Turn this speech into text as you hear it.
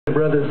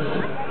Brothers,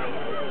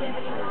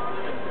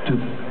 to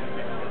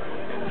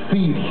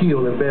feed,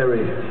 heal, and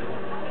bury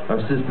our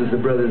sisters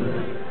and brothers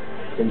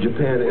in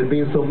Japan. It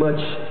means so much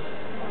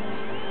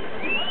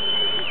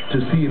to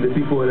see the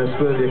people in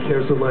Australia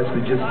care so much to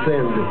just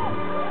send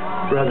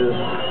brothers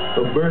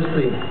of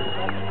mercy.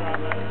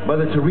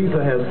 Mother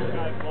Teresa has,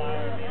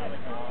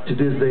 to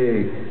this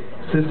day,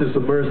 Sisters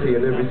of Mercy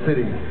in every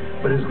city.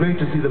 But it's great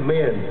to see the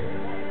men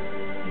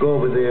go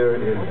over there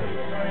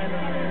and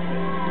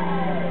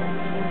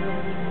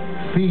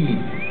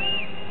feed,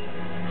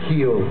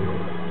 heal,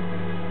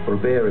 or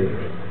bury.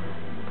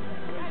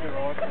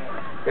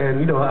 And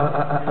you know,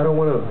 I don't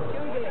want to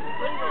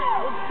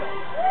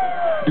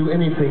do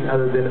anything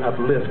other than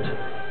uplift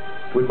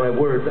with my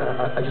words.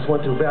 I just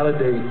want to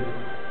validate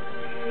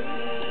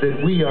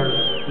that we are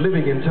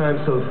living in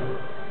times of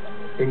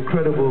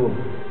incredible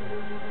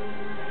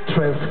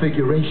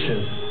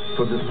transfiguration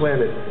for this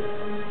planet.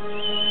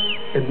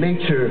 And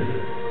nature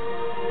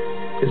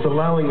is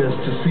allowing us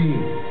to see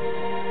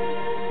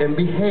and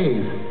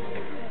behave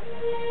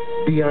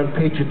beyond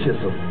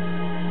patriotism.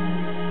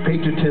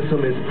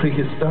 Patriotism is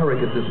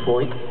prehistoric at this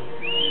point.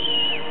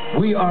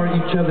 We are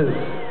each other's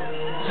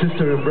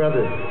sister and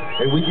brother,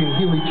 and we can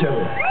heal each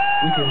other.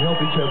 We can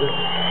help each other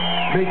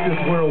make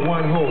this world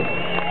one home,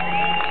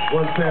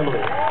 one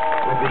family,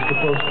 like it's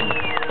supposed to.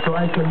 So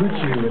I salute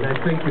you, and I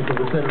thank you from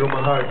the center of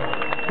my heart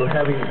for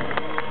having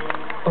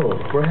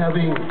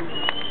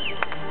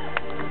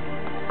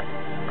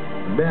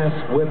mass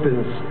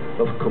weapons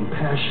of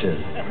compassion.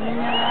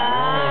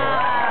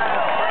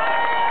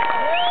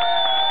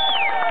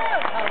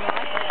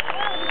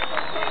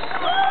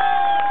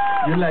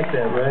 You like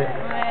that, right?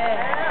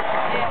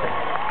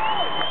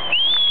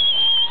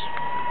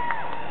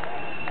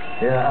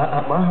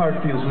 Yeah, my heart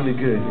feels really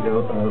good, you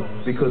know,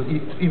 because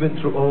even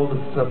through all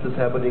the stuff that's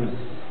happening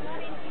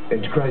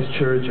in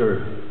Christchurch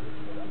or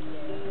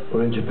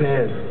in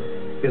Japan,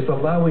 it's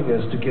allowing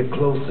us to get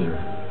closer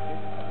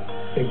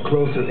and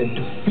closer and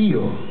to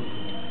feel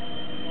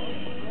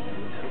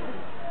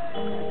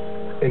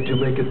and to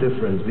make a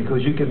difference,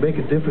 because you can make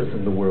a difference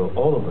in the world,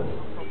 all of us.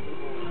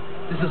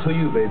 This is for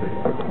you, baby.